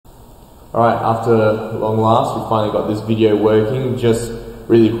Alright, after long last, we finally got this video working. Just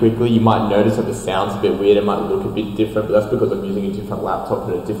really quickly, you might notice that the sound's a bit weird, it might look a bit different, but that's because I'm using a different laptop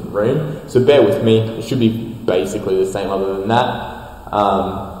in a different room. So bear with me, it should be basically the same other than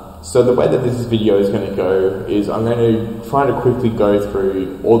that. So the way that this video is going to go is I'm going to try to quickly go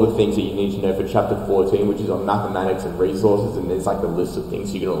through all the things that you need to know for chapter 14, which is on mathematics and resources, and there's like a list of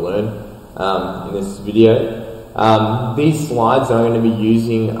things you're going to learn in this video. These slides that I'm going to be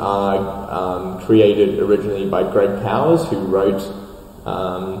using are created originally by Greg Powers, who wrote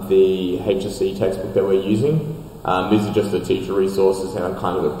the HSC textbook that we're using. These are just the teacher resources, and I'm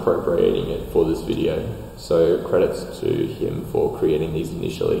kind of appropriating it for this video. So credits to him for creating these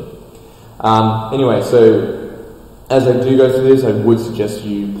initially. Anyway, so as I do go through this, I would suggest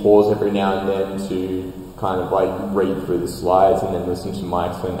you pause every now and then to kind of like read through the slides and then listen to my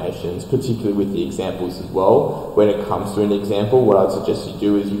explanations, particularly with the examples as well. When it comes to an example, what I'd suggest you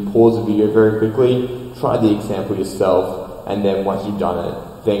do is you pause the video very quickly, try the example yourself, and then once you've done it,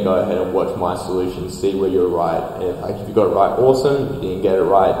 then go ahead and watch my solution, see where you're right. And if you got it right, awesome. If you didn't get it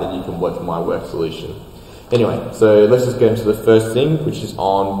right, then you can watch my work solution. Anyway, so let's just get into the first thing, which is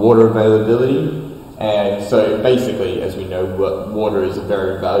on water availability. And so basically, as we know, water is a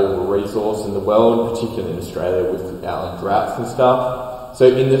very valuable resource in the world, particularly in Australia with our droughts and stuff. So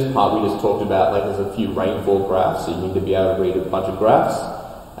in this part, we just talked about, like, there's a few rainfall graphs, so you need to be able to read a bunch of graphs.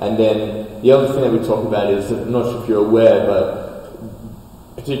 And then the other thing that we talk about is, I'm not sure if you're aware,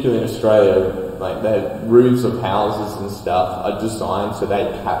 but particularly in Australia, like the roofs of houses and stuff are designed so they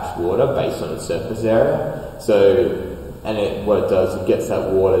catch water based on its surface area. So, and what it does, it gets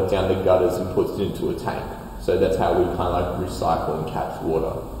that water down the gutters and puts it into a tank. So that's how we kind of like recycle and catch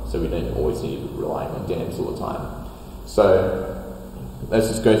water. So we don't always need to be relying on dams all the time. So let's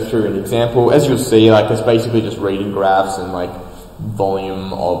just go through an example. As you'll see, like it's basically just reading graphs and like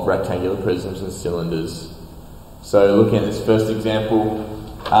volume of rectangular prisms and cylinders. So looking at this first example,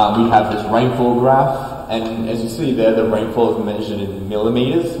 we have this rainfall graph, and as you see there, the rainfall is measured in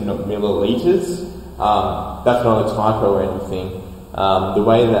millimeters, not milliliters. That's not a typo or anything. The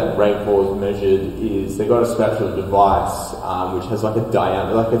way that rainfall is measured is they've got a special device which has like a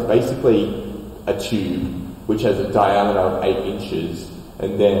diameter, like it's basically a tube which has a diameter of 8 inches,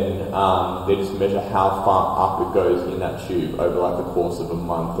 and then they just measure how far up it goes in that tube over like the course of a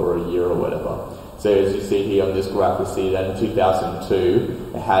month or a year or whatever. So as you see here on this graph, you see that in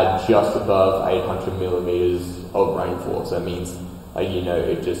 2002 it had just above 800 millimeters of rainfall. So that means, like, you know,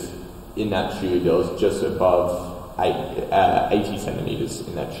 it just in that tube there was just above 80 centimeters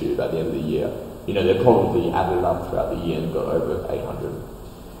in that tube at the end of the year. You know, they probably added up throughout the year and got over 800.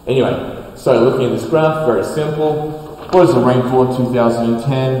 Anyway, so looking at this graph, very simple. What is the rainfall in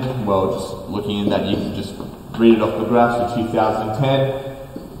 2010? Well, just looking at that, you can just read it off the graph. So 2010,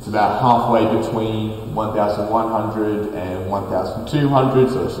 it's about halfway between 1,100 and 1,200.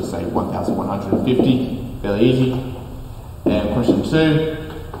 So let's just say 1,150. Fairly easy. And question 2.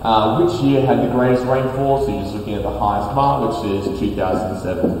 Which year had the greatest rainfall? So you're just looking at the highest bar, which is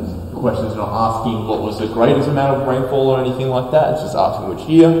 2007. The question is not asking what was the greatest amount of rainfall or anything like that. It's just asking which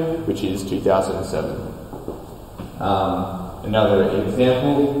year, which is 2007. Another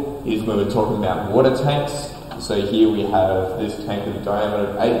example is when we're talking about water tanks. So here we have this tank with a diameter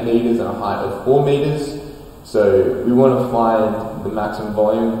of 8 meters and a height of 4 meters. So we want to find the maximum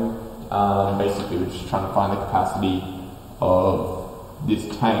volume. Basically, we're just trying to find the capacity of this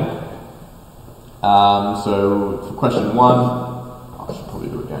tank. So for question 1, I should probably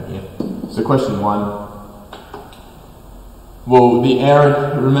do it down here. So question 1, well, the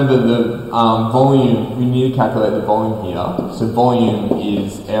area, remember the volume, we need to calculate the volume here. So volume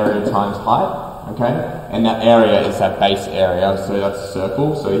is area times height, okay? And that area is that base area, so that's a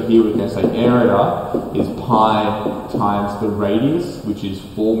circle. So here we're going to say area is pi times the radius, which is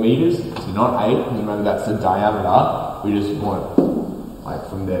 4 meters. So not 8, because remember that's the diameter. We just want like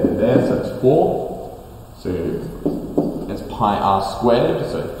from there to there, so it's 4. So it's pi r squared,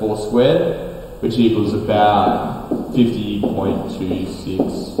 so 4 squared, which equals about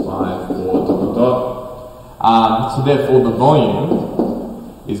 50.2654 dot dot. So therefore the volume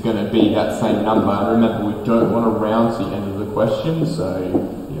is going to be that same number. And remember, we don't want to round to the end of the question, so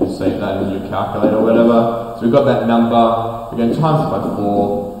you know, save that in your calculator or whatever. So we've got that number, we're going to times it by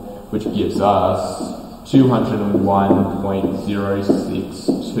 4, which gives us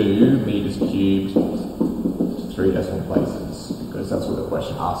 201.062 meters cubed to 3 decimal places, because that's what the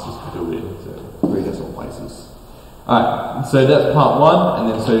question asks us to do it into 3 decimal places. Alright, so that's part 1, and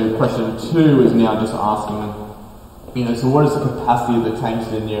then so question 2 is now just asking, you know, so what is the capacity of the tank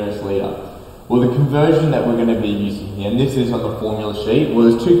to the nearest litre? Well, the conversion that we're going to be using here, and this is on the formula sheet,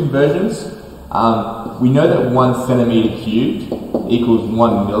 well, there's two conversions. We know that 1 centimetre cubed equals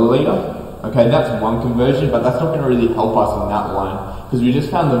 1 milliliter. Okay, that's one conversion, but that's not going to really help us in that one, because we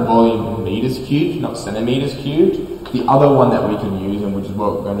just found the volume in meters cubed, not centimeters cubed. The other one that we can use, and which is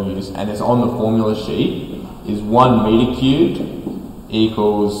what we're going to use, and it's on the formula sheet, is 1 meter cubed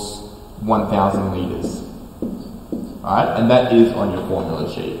equals 1,000 litres. Alright, and that is on your formula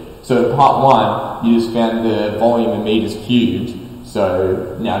sheet. So part 1, you just found the volume in meters cubed.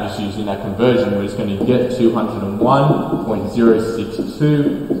 So now just using that conversion, we're just going to get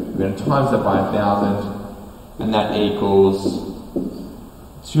 201.062. We're going to times that by 1,000, and that equals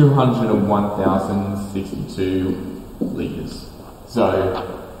 201,062 litres. So,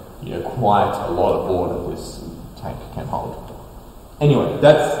 you know, quite a lot of water this tank can hold. Anyway,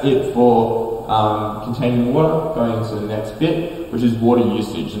 that's it for containing water. Going to the next bit, which is water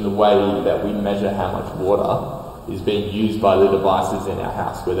usage and the way that we measure how much water is being used by the devices in our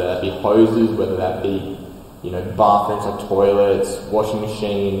house, whether that be hoses, whether that be, you know, bathrooms or toilets, washing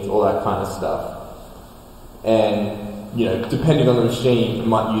machines, all that kind of stuff. And, you know, depending on the machine, you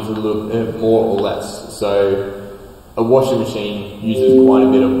might use a little bit more or less. So a washing machine uses quite a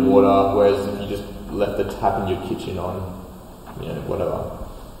bit of water, whereas if you just left the tap in your kitchen on, you know, whatever,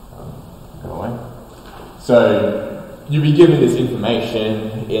 go away. So you'll be given this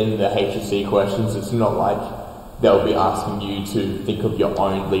information in the HSC questions. It's not like they'll be asking you to think of your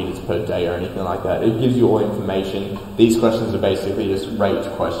own litres per day or anything like that. It gives you all information. These questions are basically just rate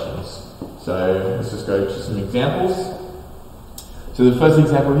questions. So let's just go to some examples. So the first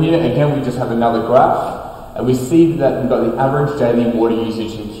example here, again, we just have another graph, and we see that we've got the average daily water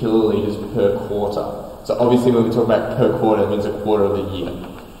usage in kilolitres per quarter. So obviously when we talk about per quarter, it means a quarter of the year.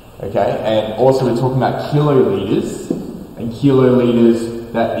 Okay, and also we're talking about kilolitres, and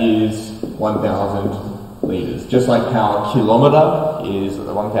kilolitres, that is 1,000 litres. Just like how a kilometre is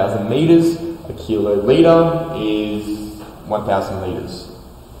 1,000 metres, a kiloliter is 1,000 litres.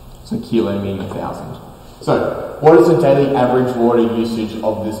 So kilo meaning 1,000. So what is the daily average water usage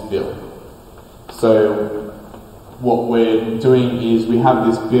of this bill? So what we're doing is we have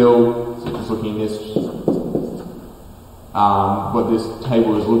this bill, so just looking at this, what this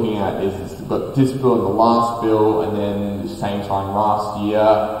table is looking at is it's got this bill and the last bill, and then the same time last year,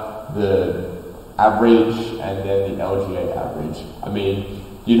 the average, and then the LGA average. I mean,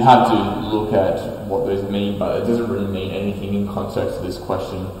 you'd have to look at what those mean, but it doesn't really mean anything in context of this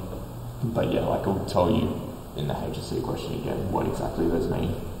question. But yeah, like I'll tell you in the HSC question again what exactly those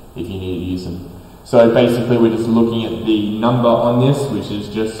mean if you need to use them. So basically we're just looking at the number on this, which is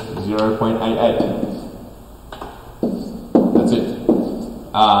just 0.88. That's it.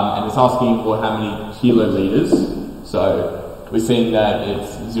 And it's asking for how many kilolitres. So we're seeing that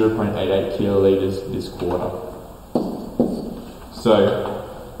it's 0.88 kilolitres this quarter. So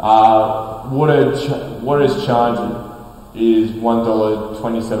water is charged is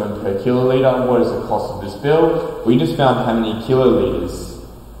 $1.27 per kilolitre. What is the cost of this bill? We just found how many kilolitres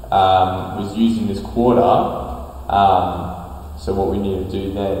was used in this quarter. So what we need to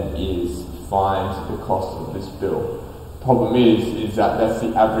do then is find the cost of this bill. Problem is that that's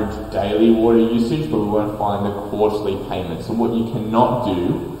the average daily water usage, but we want to find the quarterly payment. So what you cannot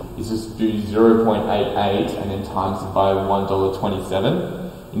do is just do 0.88 and then times it by $1.27.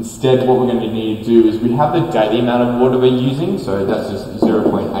 Instead, what we're going to need to do is we have the daily amount of water we're using, so that's just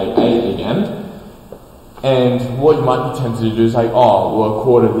 0.88 again. And what you might be tempted to do is like, oh, well, a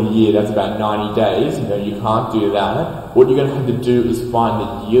quarter of the year, that's about 90 days. No, you can't do that. What you're going to have to do is find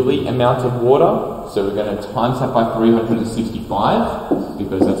the yearly amount of water. So we're going to times that by 365,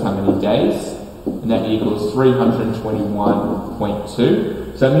 because that's how many days. And that equals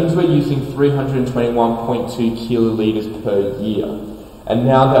 321.2. So that means we're using 321.2 kilolitres per year. And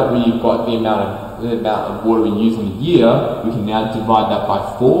now that we've got the amount of water we use in a year, we can now divide that by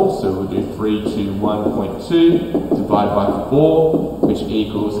 4. So we'll do 321.2 divided by 4, which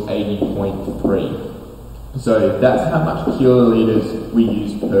equals 80.3. So that's how much kilolitres we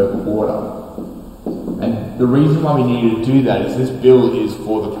use per quarter. And the reason why we needed to do that is this bill is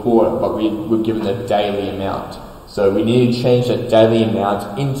for the quarter, but we're given the daily amount. So we need to change that daily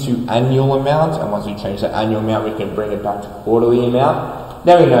amount into annual amount, and once we change that annual amount, we can bring it back to quarterly amount.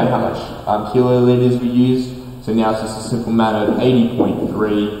 Now we know how much kilolitres we use, so now it's just a simple matter of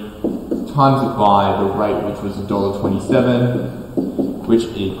 80.3 times it by the rate, which was $1.27, which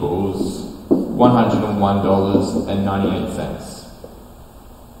equals $101.98.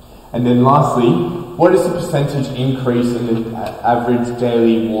 And then lastly, what is the percentage increase in the average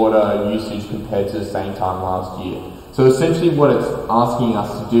daily water usage compared to the same time last year? So essentially what it's asking us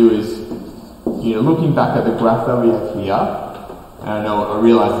to do is looking back at the graph that we have here, and I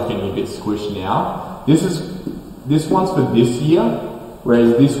realise it's getting a bit squished now. This one's for this year,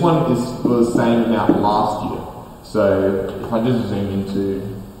 whereas this one is for the same amount last year. So if I just zoom into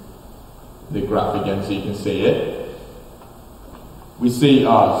the graph again so you can see it, we see, the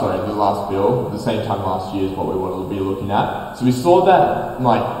last bill, the same time last year is what we want to be looking at. So we saw that,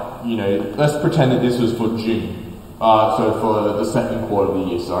 let's pretend that this was for June, so for the second quarter of the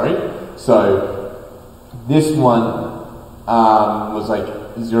year, sorry. So this one was like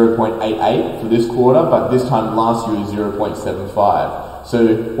 0.88 for this quarter, but this time last year was 0.75.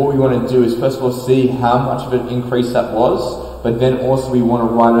 So what we want to do is first of all see how much of an increase that was, but then also we want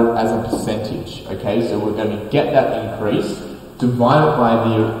to write it as a percentage. Okay, so we're going to get that increase, divide it by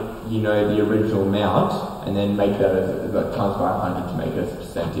the original amount, and then make that as times by 100 to make it as a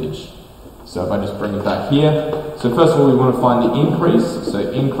percentage. So if I just bring it back here, so first of all we want to find the increase. So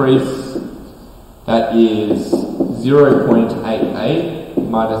increase, that is 0.88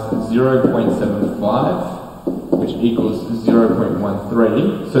 minus 0.75, which equals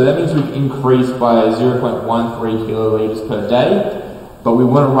 0.13. So that means we've increased by 0.13 kilolitres per day, but we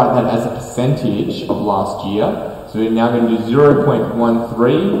want to write that as a percentage of last year. So we're now going to do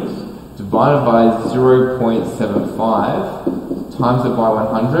 0.13 divided by 0.75 times it by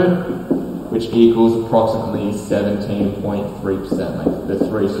 100, which equals approximately 17.3%. Like the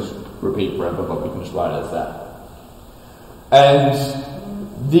 3 is just repeat forever, but we can just write it as that. And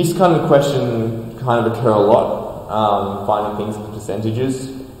these kind of questions kind of occur a lot, finding things in percentages.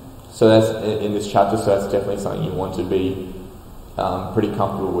 So that's in this chapter, so that's definitely something you want to be pretty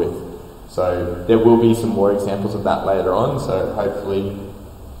comfortable with. So there will be some more examples of that later on, so hopefully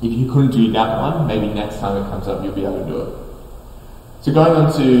if you couldn't do that one, maybe next time it comes up you'll be able to do it. So going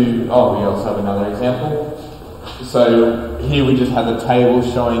on to, we also have another example. So here we just have a table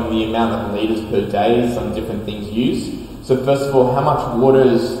showing the amount of litres per day, some different things used. So first of all, how much water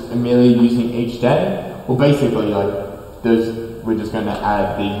is Amelia using each day? Well, basically, we're just going to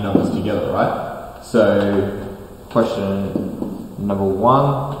add these numbers together, right? So question number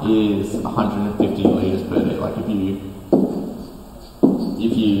 1 is 150 litres per day. Like if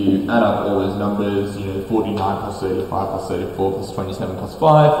you add up all those numbers, 49 plus 35 plus 34 plus 27 plus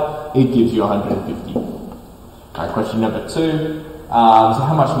 5, it gives you 150. Alright, question number 2. So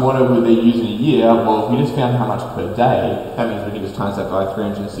how much water would they use in a year? Well, if we just found how much per day, that means we can just times that by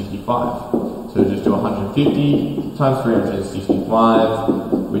 365. So we'll just do 150 times 365,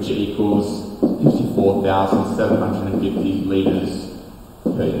 which equals 54,750 litres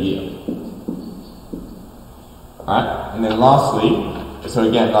per year. Alright, and then lastly, so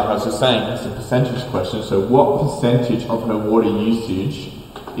again, like I was just saying, it's a percentage question. So what percentage of her water usage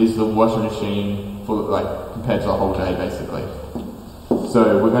is the washing machine for, compared to the whole day, basically?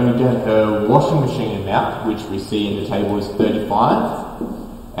 So we're going to get her washing machine amount, which we see in the table is 35,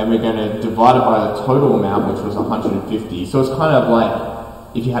 and we're going to divide it by the total amount, which was 150. So it's kind of like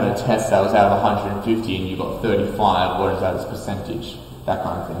if you had a test that was out of 150 and you got 35, what is that as percentage? That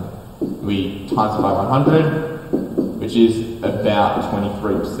kind of thing. We times it by 100, which is about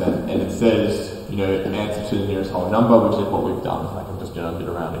 23%, and it says, answer to the nearest whole number, which is what we've done. I'm just doing a bit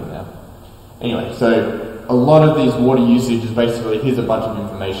of rounding now. Anyway, so a lot of these water usage is basically, here's a bunch of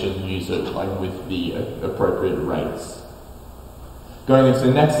information, use it with the appropriate rates. Going into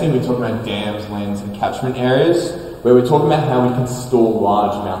the next thing, we're talking about dams, lands, and catchment areas, where we're talking about how we can store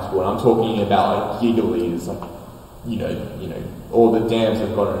large amounts of water. I'm talking about gigalitres, all the dams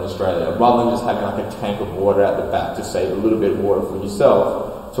we've got in Australia, rather than just having a tank of water at the back to save a little bit of water for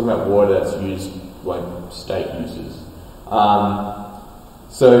yourself. Talking about water that's used state uses.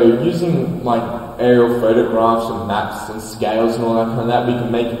 So using aerial photographs and maps and scales and all that kind of that, we can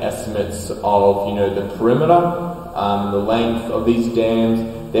make estimates of the perimeter, the length of these dams.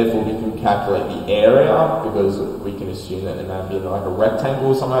 Therefore, we can calculate the area because we can assume that there might be a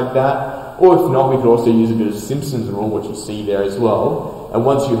rectangle or something like that. Or if not, we could also use a bit of Simpson's rule, which you see there as well. And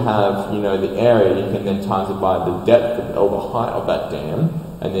once you have the area, you can then times it by the depth or the height of that dam,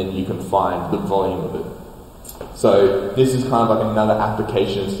 and then you can find the volume of it. So this is kind of another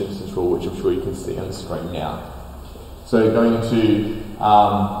application of Simpson's rule, which I'm sure you can see on the screen now. So going into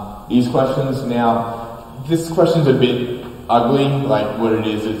these questions now, this question's a bit ugly. What it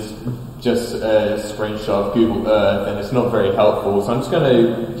is, it's just a screenshot of Google Earth, and it's not very helpful. So you're just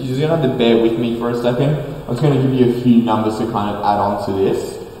gonna have to bear with me for a second. I'm just going to give you a few numbers to kind of add on to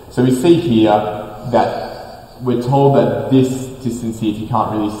this. So we see here that we're told that this distance here, if you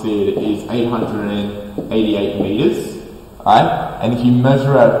can't really see it, is 888 meters, right? And if you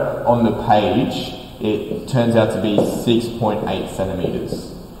measure it on the page, it turns out to be 6.8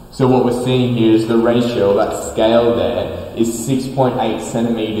 centimeters. So what we're seeing here is the ratio, that scale there, is 6.8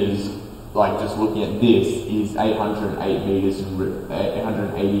 centimeters. Like just looking at this, is 808 meters,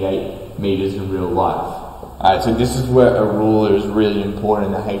 888 meters in real life. Alright, so this is where a ruler is really important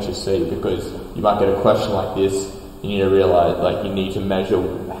in the HSC, because you might get a question like this. You need to realize, like, you need to measure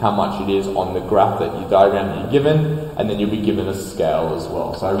how much it is on the graph that your diagram that you're given, and then you'll be given a scale as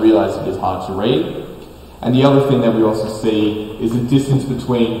well. So I realize it is hard to read. And the other thing that we also see is the distance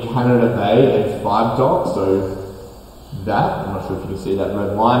between Canada Bay and 5 Dock. So that, I'm not sure if you can see that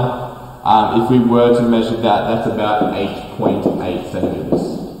red line. If we were to measure that, that's about 8.8 centimeters.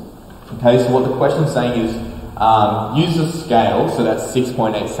 Okay, so what the question's saying is, use a scale, so that's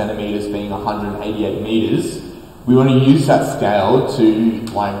 6.8 centimeters being 188 meters. We want to use that scale to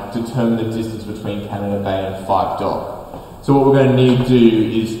determine the distance between Canada Bay and 5 Dock. So what we're going to need to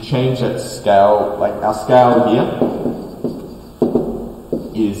do is change that scale, like our scale here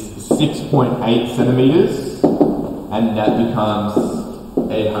is 6.8 centimeters, and that becomes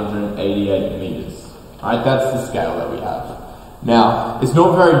 888 meters. Alright, that's the scale that we have. Now, it's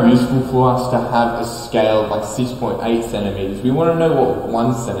not very useful for us to have a scale of like 6.8 centimeters. We want to know what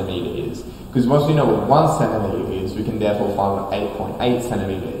 1 centimeter is. Because once we know what 1 centimeter is, we can therefore find what 8.8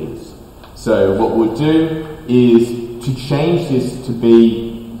 centimeter is. So what we'll do is to change this to be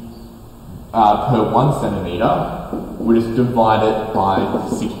per 1 centimeter, we'll just divide it by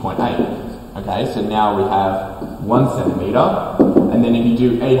 6.8. Okay, so now we have 1 centimeter, and then if you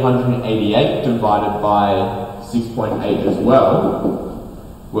do 888 divided by 6.8 as well,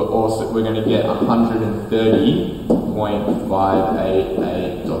 we're going to get 130.588 ...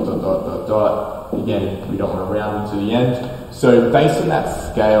 Again, we don't want to round into the end. So based on that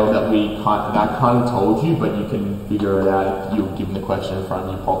scale that I kind of told you, but you can figure it out if you're given the question in front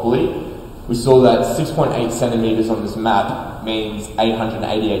of you properly. We saw that 6.8 centimeters on this map means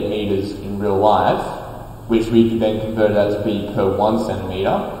 888 meters in real life, which we can then convert that to be per 1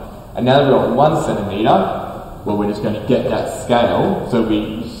 centimeter. And now that we've got 1 centimeter, well, we're just going to get that scale. So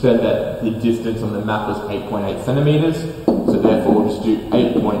we said that the distance on the map was 8.8 centimeters. So therefore, we'll just do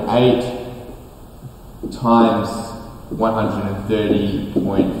 8.8 times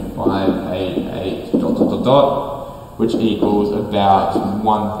 130.588 ... which equals about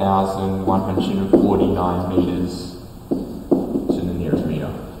 1,149 meters to the nearest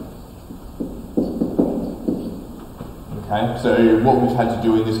meter. Okay, so what we've had to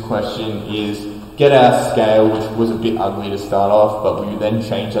do in this question is get our scale, which was a bit ugly to start off, but we then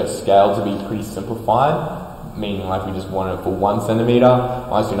change that scale to be pretty simplified, meaning like we just want it for 1 centimeter.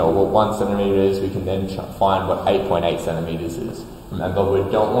 Once we know what 1 centimeter is, we can then find what 8.8 centimeters is. Remember, we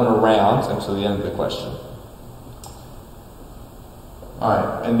don't want to round until the end of the question.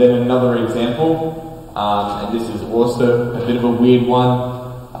 Alright, and then another example, and this is also a bit of a weird one.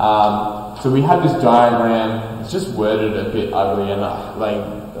 So we have this diagram, it's just worded a bit ugly, and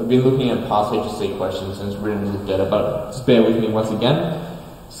I've been looking at past HSC questions and it's written a bit better, but just bear with me once again.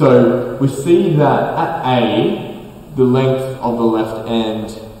 So we see that at A, the length of the left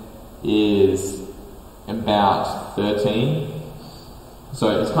end is about 13.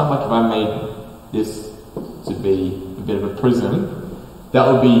 So it's kind of like if I made this to be a bit of a prism, that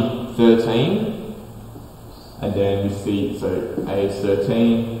would be 13, and then we see, so A is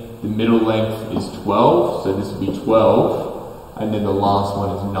 13, the middle length is 12, so this would be 12, and then the last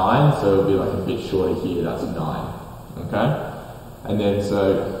one is 9, so it would be like a bit shorter here, that's 9, okay? And then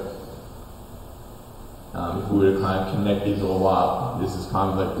so, if we were to kind of connect these all up, this is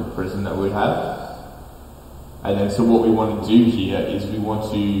kind of like the prism that we'd have. And then so what we want to do here is we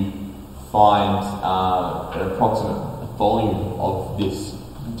want to find an approximate volume of this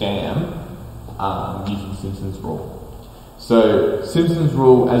dam using Simpson's rule. So Simpson's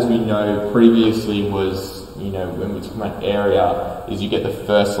rule, as we know previously, was, when we talk about area, is you get the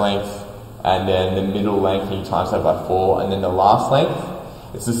first length and then the middle length and you times that by 4 and then the last length.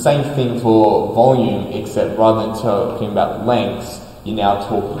 It's the same thing for volume, except rather than talking about lengths, you're now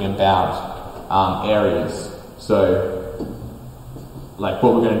talking about areas. So like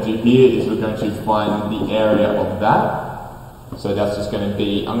what we're going to do here is we're going to find the area of that. So that's just going to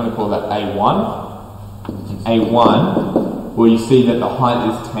be, I'm going to call that A1. A1, well, you see that the height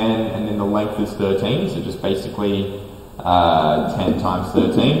is 10 and then the length is 13. So just basically 10 times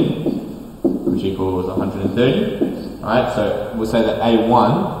 13, which equals 130. Alright, so we'll say that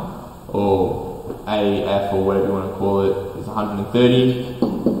A1, or AF, or whatever you want to call it, is 130.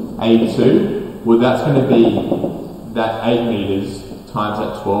 A2, well, that's going to be that 8 meters times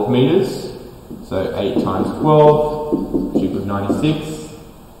that 12 meters. So 8 times 12, which equals 96.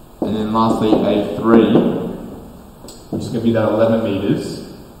 And then lastly, A3, which is going to be that 11 meters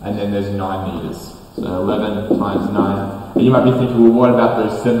and then there's 9 meters. So 11 times 9. And you might be thinking, well, what about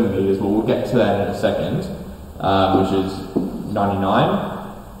those 7 meters? Well, we'll get to that in a second, which is 99.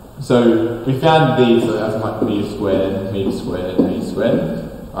 So we found these, so that's like meter squared, meter squared, meter squared.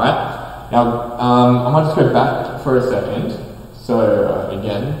 Alright? Now, I might just go back for a second. So,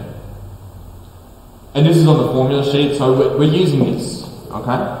 again. And this is on the formula sheet, so we're using this.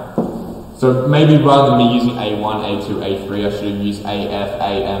 Okay? So maybe rather than me using A1, A2, A3, I should have used AF,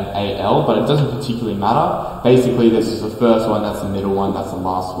 AM, AL, but it doesn't particularly matter. Basically, this is the first one, that's the middle one, that's the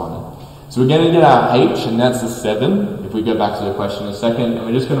last one. So we're going to get our H, and that's the 7, if we go back to the question in a second, and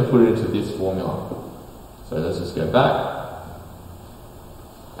we're just going to put it into this formula. So let's just go back.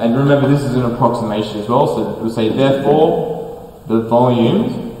 And remember, this is an approximation as well, so we'll say, therefore, the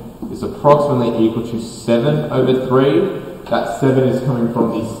volume is approximately equal to 7 over 3. That 7 is coming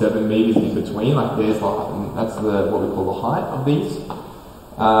from these 7 meters in between, like there's that's what we call the height of these.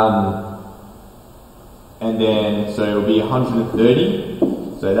 And then, so it'll be 130.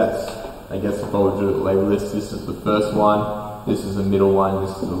 So that's, I guess if I were to label this is the first one, this is the middle one,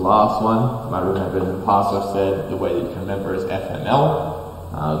 this is the last one. You might remember in the past I've said the way that you can remember is FML.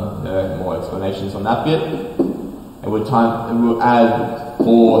 There are more explanations on that bit. And we'll add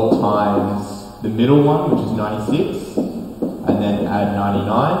 4 times the middle one, which is 96. And then add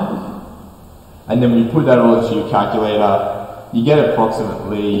 99, and then when you put that all into your calculator, you get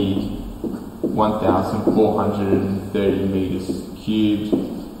approximately 1,430 meters cubed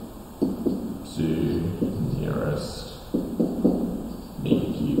to nearest meter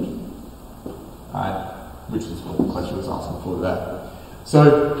cubed. Alright, which is what the question was asking for there.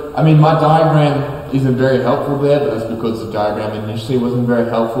 So, I mean, my diagram isn't very helpful there, but that's because the diagram initially wasn't very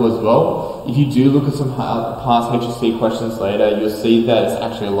helpful as well. If you do look at some past HSC questions later, you'll see that it's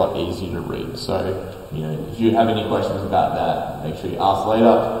actually a lot easier to read. So, you know, if you have any questions about that, make sure you ask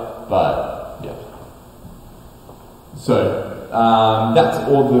later. But, yeah. So, that's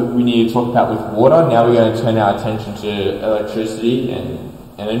all that we need to talk about with water. Now we're going to turn our attention to electricity and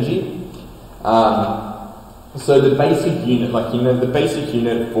energy. So the basic unit, the basic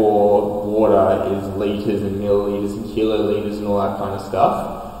unit for water is litres and milliliters and kiloliters and all that kind of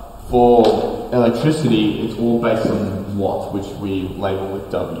stuff. For electricity, it's all based on watt, which we label with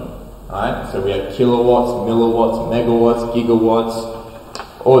W. Alright, so we have kilowatts, milliwatts, megawatts, gigawatts,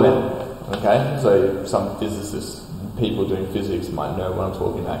 all them. Okay, so some physicists, people doing physics might know what I'm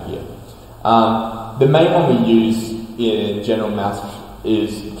talking about here. The main one we use in general maths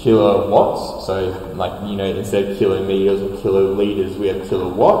is kilowatts, so instead of kilometers or kiloliters we have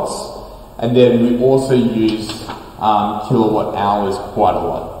kilowatts, and then we also use kilowatt hours quite a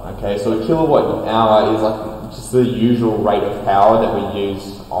lot. Okay, so a kilowatt hour is just the usual rate of power that we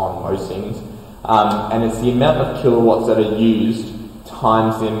use on most things, and it's the amount of kilowatts that are used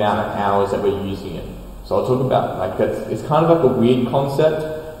times the amount of hours that we're using it. So I'll talk about it's kind of like a weird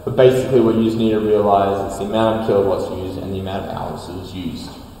concept. But basically what you just need to realise is the amount of kilowatts used and the amount of hours that is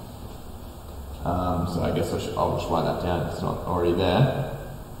used. So I guess I'll just write that down if it's not already there.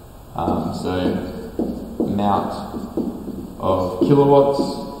 So amount of kilowatts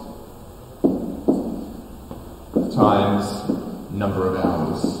times number of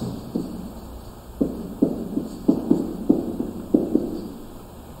hours.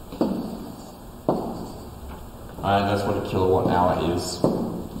 Alright, that's what a kilowatt hour is.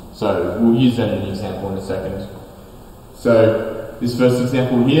 So we'll use that in an example in a second. So this first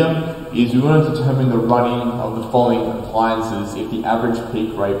example here is we want to determine the running of the following appliances if the average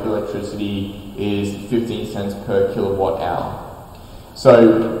peak rate for electricity is 15 cents per kilowatt hour.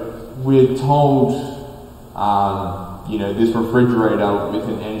 So we're told, this refrigerator with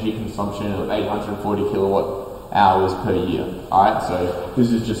an energy consumption of 840 kilowatt hours per year. Alright, so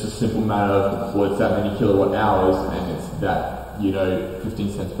this is just a simple matter of what's that many kilowatt hours, and it's that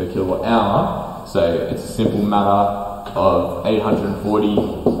 15 cents per kilowatt hour. So it's a simple matter of 840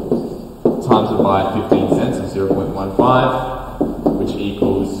 times it by 15 cents is 0.15, which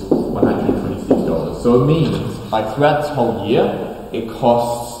equals $126. So it means throughout this whole year, it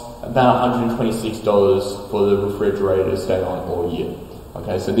costs about $126 for the refrigerator to stay on all year.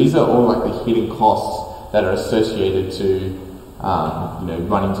 Okay, so these are all the hidden costs that are associated to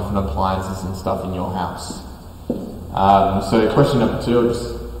running different appliances and stuff in your house. So question number 2, I'll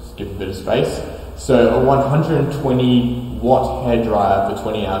just skip a bit of space. So a 120 watt hairdryer for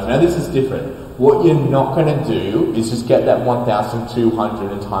 20 hours. Now this is different. What you're not going to do is just get that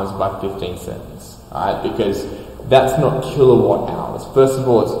 1,200 and times by 15 cents. Alright, because that's not kilowatt hours. First of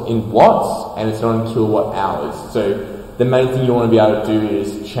all, it's in watts and it's not in kilowatt hours. So the main thing you want to be able to do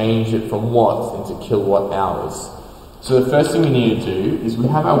is change it from watts into kilowatt hours. So the first thing we need to do is we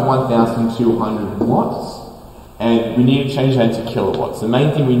have our 1,200 watts, and we need to change that into kilowatts. The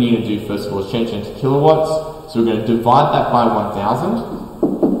main thing we need to do first of all is change it into kilowatts. So we're going to divide that by 1,000,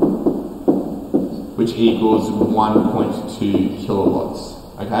 which equals 1.2 kilowatts.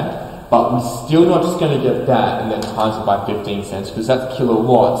 Okay? But we're still not just going to get that and then times it by 15 cents, because that's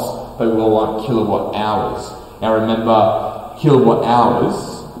kilowatts, but we'll want kilowatt hours. Now remember, kilowatt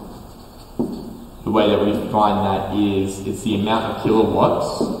hours, the way that we find that is, it's the amount of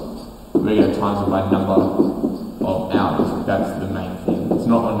kilowatts, we're going to times it by number of hours. That's the main thing. It's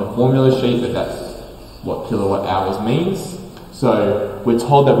not on the formula sheet, but that's what kilowatt hours means. So we're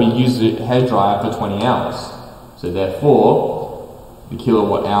told that we use the hairdryer for 20 hours. So therefore, the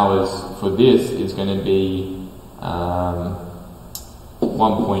kilowatt hours for this is going to be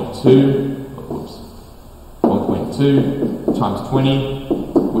 1.2 times 20,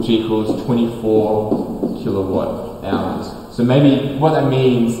 which equals 24 kilowatt hours. So maybe what that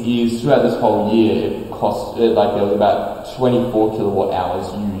means is throughout this whole year, it cost like there was about 24 kilowatt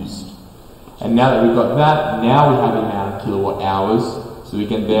hours used. And now that we've got that, now we have the amount of kilowatt hours, so we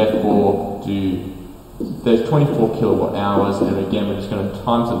can therefore do, there's 24 kilowatt hours, and again we're just going to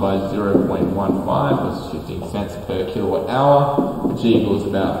times it by 0.15, which is 15 cents per kilowatt hour, which equals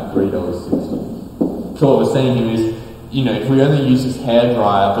about $3.60. So what we're saying here is, you know, if we only use this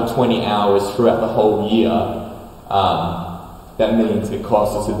hairdryer for 20 hours throughout the whole year, that means it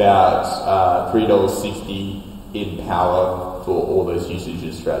costs us about $3.60 in power for all those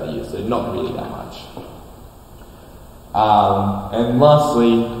usages throughout the year, so not really that much. And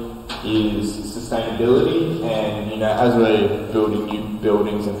lastly is sustainability, and you know, as we're building new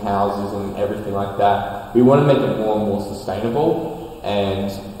buildings and houses and everything like that, we want to make it more and more sustainable.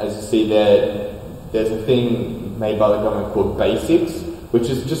 And as you see there, there's a thing made by the government called Basics, which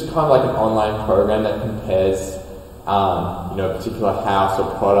is just kind of like an online program that compares you know, a particular house or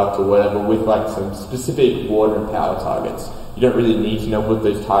product or whatever with like some specific water and power targets. You don't really need to know what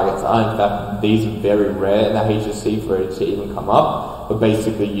those targets are. In fact, these are very rare in the HSC for it to even come up. But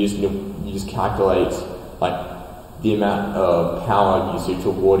basically, you just calculate like the amount of power usage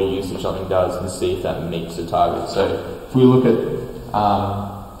or water usage something does and see if that meets the target. So if we look at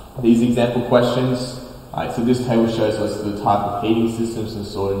these example questions, so this table shows us the type of heating systems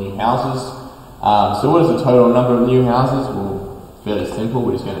installed in new houses. So what is the total number of new houses? Well, fairly simple.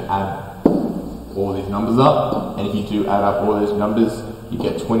 We're just going to add all these numbers up, and if you do add up all those numbers, you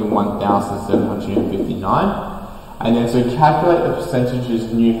get 21,759. And then so calculate the percentages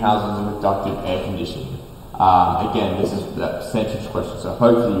of new houses with ducted air conditioning. Again, this is that percentage question, so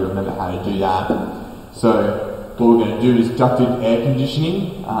hopefully you remember how to do that. So what we're going to do is ducted air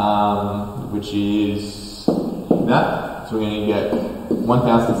conditioning, which is that. So we're going to get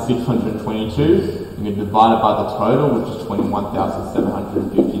 1,622. We're going to divide it by the total, which is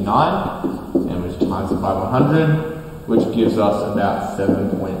 21,759, and which times it by 100, which gives us about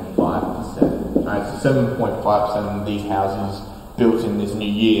 7.5%. Alright, so 7.5% of these houses built in this new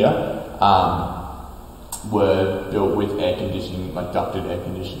year were built with air conditioning, like ducted air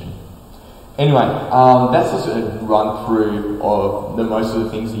conditioning. Anyway, that's just a run through of most of the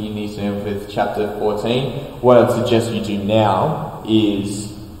things that you need to know with chapter 14. What I'd suggest you do now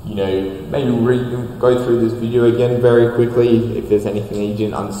is, you know, maybe go through this video again very quickly. If there's anything that you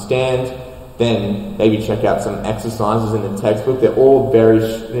didn't understand, then maybe check out some exercises in the textbook. They're all very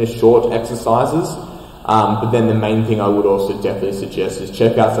short exercises, but then the main thing I would also definitely suggest is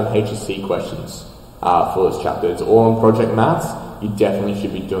check out some HSC questions for this chapter. It's all on Project Maths. You definitely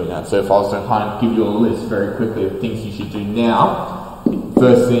should be doing that. So if I was to kind of give you a list very quickly of things you should do now,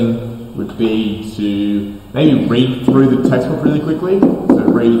 first thing would be to maybe read through the textbook really quickly. So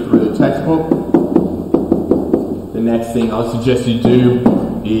read through the textbook. The next thing I would suggest you do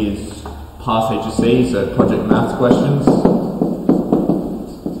is pass HSC, so Project Maths questions.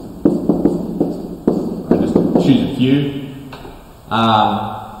 I just choose a few.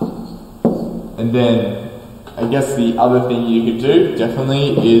 And then I guess the other thing you could do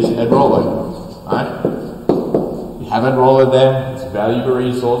definitely is Edroller. Alright? You have Edroller there, it's a valuable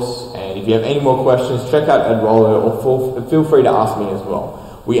resource, and if you have any more questions, check out Edroller or feel free to ask me as well.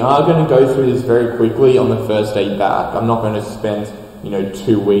 We are going to go through this very quickly on the first day back. I'm not going to spend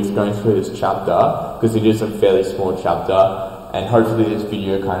 2 weeks going through this chapter because it is a fairly small chapter, and hopefully this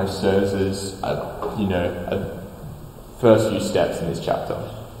video kind of serves as a first few steps in this chapter.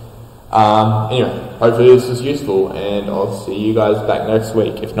 Anyway, hopefully this is useful, and I'll see you guys back next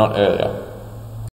week, if not earlier.